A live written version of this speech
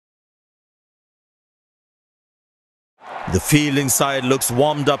The fielding side looks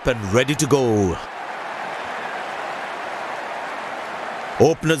warmed up and ready to go.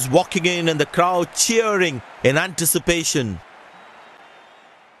 Openers walking in and the crowd cheering in anticipation.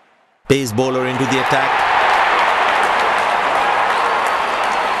 Pace bowler into the attack.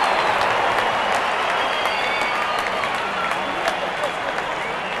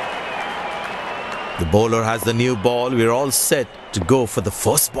 The bowler has the new ball. We're all set to go for the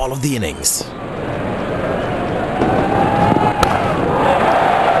first ball of the innings.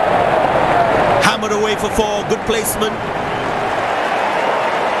 Hammered away for 4. Good placement.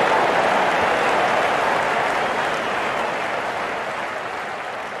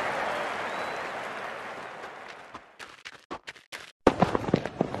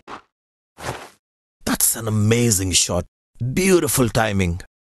 That's an amazing shot. Beautiful timing.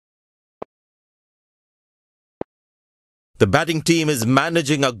 The batting team is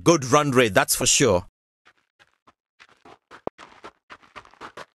managing a good run rate, that's for sure.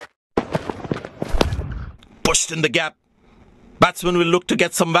 Pushed in the gap. Batsman will look to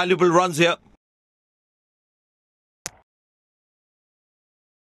get some valuable runs here.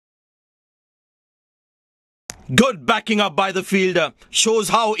 Good backing up by the fielder. Shows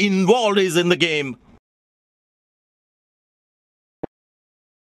how involved he is in the game.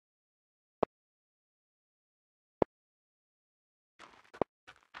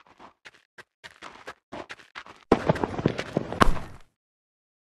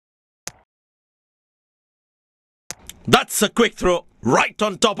 That's a quick throw, right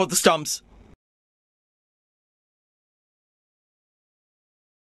on top of the stumps.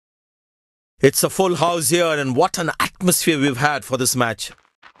 It's a full house here, and what an atmosphere we've had for this match.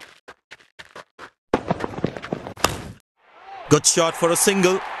 Good shot for a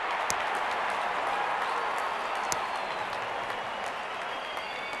single.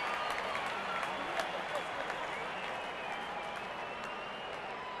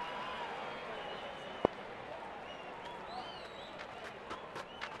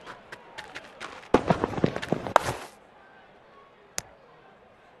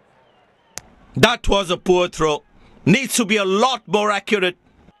 That was a poor throw. Needs to be a lot more accurate.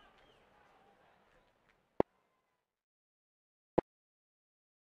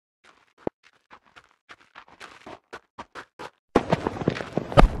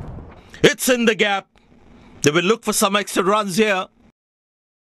 It's in the gap. They will look for some extra runs here.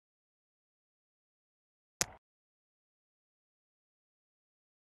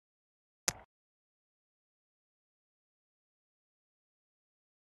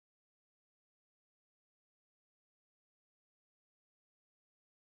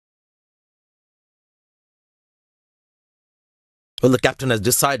 Well, the captain has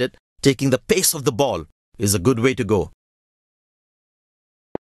decided taking the pace of the ball is a good way to go.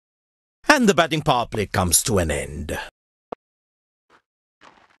 And the batting power play comes to an end.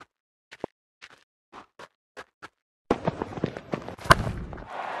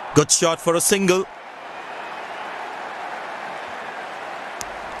 Good shot for a single.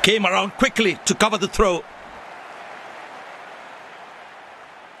 Came around quickly to cover the throw.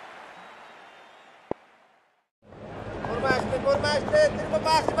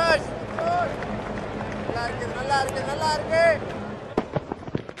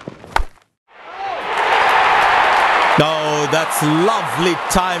 No, that's lovely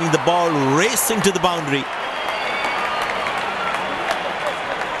timing, the ball racing to the boundary.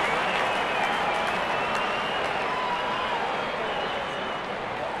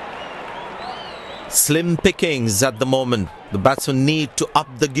 Slim pickings at the moment. The batsmen need to up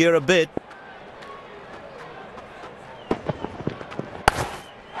the gear a bit.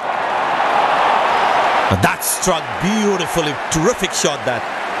 That struck beautifully. Terrific shot that.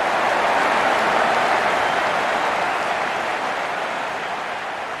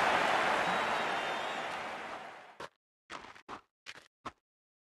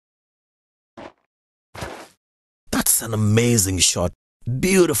 That's an amazing shot.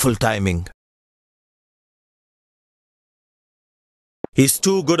 Beautiful timing. He's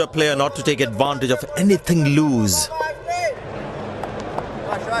too good a player not to take advantage of anything loose.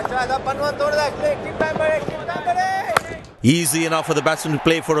 Easy enough for the batsman to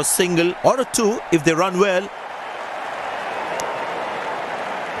play for a single or a two if they run well.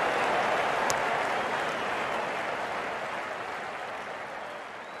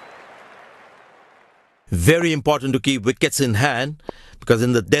 Very important to keep wickets in hand, because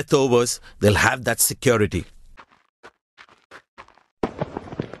in the death overs they'll have that security.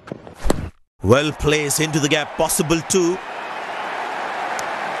 Well placed into the gap, possible too.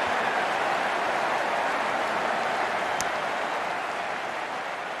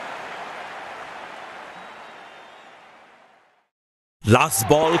 Last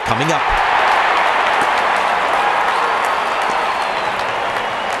ball coming up.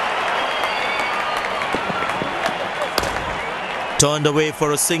 Turned away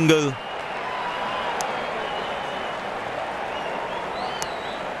for a single.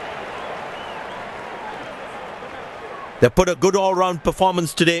 They put a good all-round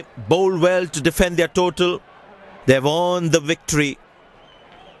performance today, bowled well to defend their total. They've earned the victory.